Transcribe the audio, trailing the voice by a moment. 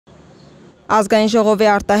Ազգային ժողովի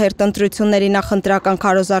արտահերտ ընտրությունների նախընտրական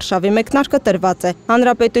քարոզարշավի մեկնարկը տրված է։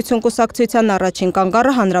 Հանրապետություն կուսակցության առաջին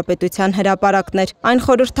կանգառը Հանրապետության հրապարակներ։ Այն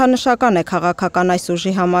խորհրդանշական է քաղաքական այս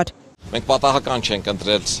ուժի համար։ Մենք պատահական չենք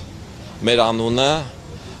ընտրել մեր անունը,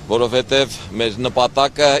 որովհետև մեր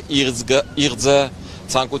նպատակը իղձը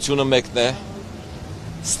ցանկությունը մեկն է՝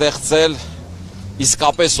 ստեղծել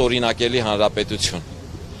իսկապես օրինակելի հանրապետություն։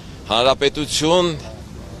 Հանրապետություն,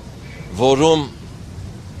 որում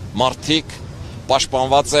մարդիկ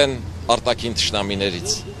պաշտպանված են արտաքին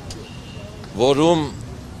թշնամիներից, որում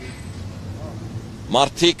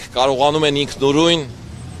մարդիկ կարողանում են ինքնուրույն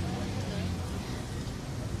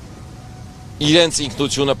իրենց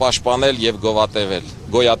ինքնությունը պաշտպանել եւ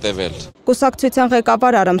գոյատևել։ Կուսակցության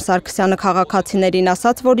ղեկավար Արամ Սարգսյանը քաղաքացիներին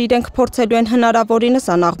ասաց, որ իրենք փորձելու են հնարավորինս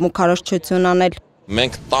անաղմուկ քարոզչություն անել։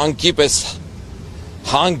 Մենք տանկի պես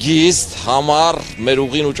հանգիստ համար մեր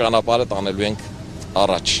ուղին ու ճանապարհը տանելու ենք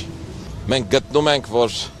առաջ։ Մենք գտնում ենք,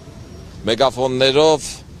 որ մեգաֆոններով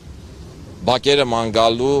բակերը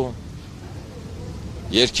մանգալու,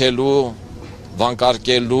 երգելու,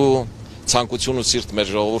 վանկարկելու ցանկություն ու սիրտ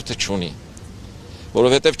մեր ժողովուրդը չունի,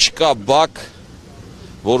 որովհետև չկա բակ,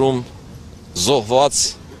 որում զոհված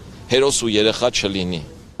հերոս ու երեխա չլինի։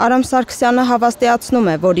 Արամ Սարգսյանը հավաստիացնում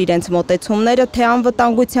է, որ իրենց մոտեցումները թե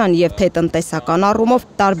անվտանգության եւ թե տնտեսական առումով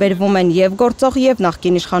տարբերվում են եւ գործող եւ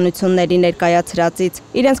նախկին իշխանությունների ներկայացրածից։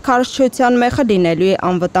 Իրենց քարոզչության մեխը լինելու է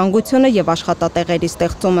անվտանգությունը եւ աշխատատեղերի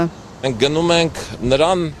ստեղծումը։ Մենք գնում ենք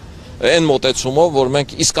նրան այն մոտեցումով, որ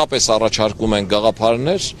մենք իսկապես առաջարկում ենք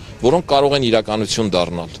գաղափարներ, որոնք կարող են իրականություն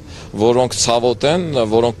դառնալ, որոնք ցավոտ են,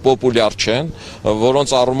 որոնք պոպուլյար չեն,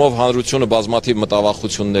 որոնց առումով հանրությունը բազմաթիվ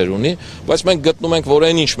մտավախություններ ունի, բայց մենք գտնում ենք, որ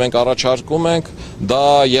այն ինչ մենք առաջարկում ենք, դա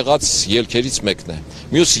եղած ելքերից մեկն է։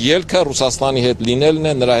 Մյուս ելքը Ռուսաստանի հետ լինելն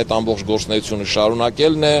է, նրա հետ ամբողջ գործունեությունը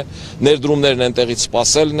շարունակելն է, ներդրումներն այնտեղից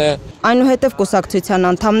սպասելն է։ Այնուհետև կուսակցության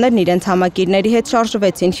անդամներն իրենց համակիրների հետ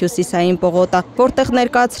շարժվեցին Հյուսիսային պողոտա, որտեղ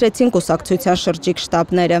ներկայացրեցին կուսակցության շրջիկ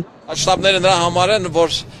շտաբները։ Շտաբները նրա համար են,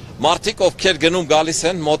 որ մարդիկ, ովքեր գնում գալիս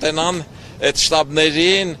են, մոտենան այդ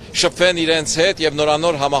շտաբներին, շփվեն իրենց հետ եւ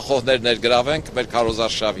նորանոր համախոհներ ներգրավենք մեր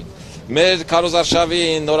քարոզարշավին։ Մեր քարոզարշավի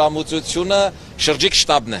նորամուծությունը շրջիկ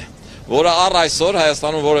շտաբն է, որը առ այսօր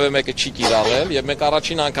Հայաստանում որևէ մեկը չի կիրառել եւ մենք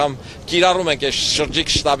առաջին անգամ կիրառում ենք այս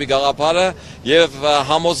շրջիկ շտաբի գաղափարը եւ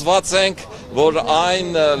համոզված ենք, որ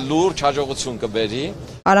այն լուրջ հաջողություն կբերի։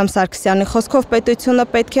 Արամ Սարգսյանի խոսքով պետությունը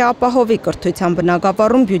պետք է ապահովի կրթության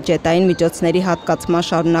բնագավառում բյուջետային միջոցների հատկացման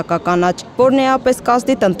շարունակական աճ, որն էապես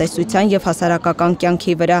կազդի տնտեսության եւ հասարակական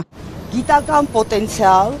կյանքի վրա։ Գիտական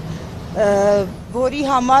պոտենցիալ, որի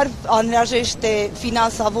համար անհրաժեշտ է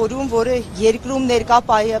ֆինանսավորում, որը երկրում ներկա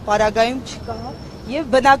պարագայում չկա, եւ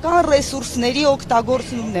բնական ռեսուրսների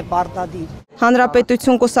օգտագործումն է պարտադիր։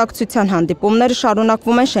 Հանրապետություն կուսակցության հանդիպումները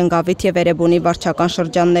շարունակվում են Շենգավիթ եւ Էրեբունի վարչական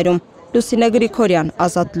շրջաններում։ Լուսինե Գրիգորյան,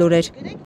 Ազատ լուրեր։